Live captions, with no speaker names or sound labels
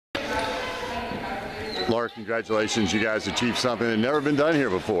Laura, congratulations. You guys achieved something that never been done here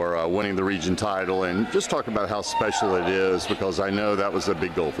before, winning the region title. And just talk about how special it is, because I know that was a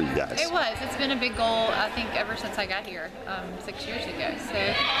big goal for you guys. It was. It's been a big goal, I think, ever since I got here 6 years ago.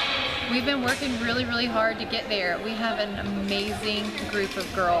 So we've been working really, really hard to get there. We have an amazing group of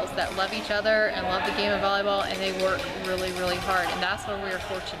girls that love each other and love the game of volleyball, and they work really, really hard. And that's where we're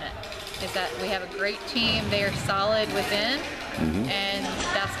fortunate, is that we have a great team. They are solid within, and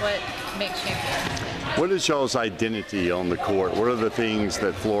that's what makes champions. What is y'all's identity on the court? What are the things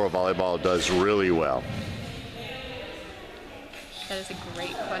that Flora volleyball does really well? That is a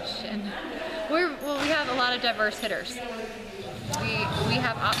great question. We have a lot of diverse hitters. We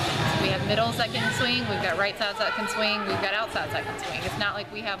have options. We have middles that can swing. We've got right sides that can swing. We've got outsides that can swing. It's not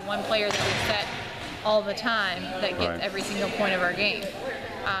like we have one player that we set all the time that gets every single point of our game.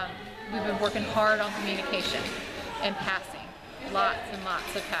 We've been working hard on communication and passing. Lots and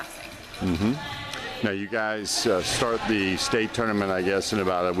lots of passing. Now you guys start the state tournament, I guess, in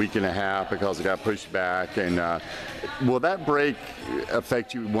about a week and a half because it got pushed back. And will that break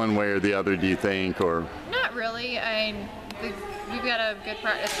affect you one way or the other, do you think? Or not really. We've got a good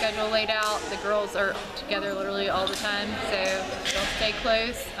practice schedule laid out. The girls are together literally all the time, so they'll stay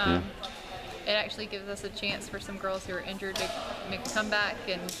close. It actually gives us a chance for some girls who are injured to make a comeback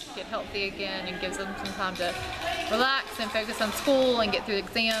and get healthy again, and gives them some time to relax and focus on school and get through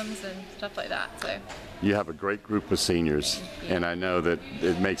exams and stuff like that. So you have a great group of seniors, and I know that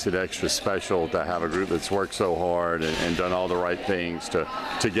it makes it extra special to have a group that's worked so hard and done all the right things to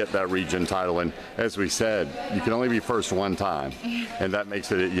get that region title. And as we said, you can only be first one time, and that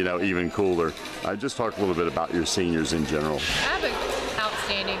makes it, you know, even cooler. Just talk a little bit about your seniors in general. I have an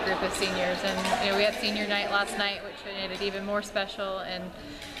outstanding group of seniors, and you know, we had senior night last night, which made it even more special. And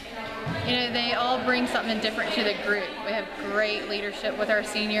you know, they all bring something different to the group. We have great leadership with our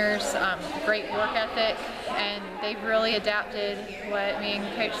seniors, great work ethic, and they've really adapted what me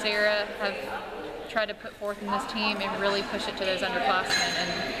and Coach Sarah have tried to put forth in this team and really push it to those underclassmen.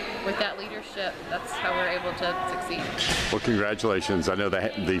 And with that leadership, that's how we're able to succeed. Well, congratulations. I know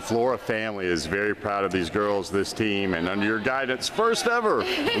the Flora family is very proud of these girls, this team, and under your guidance, first ever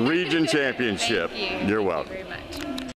region championship. Thank you. You're welcome. Thank you very much.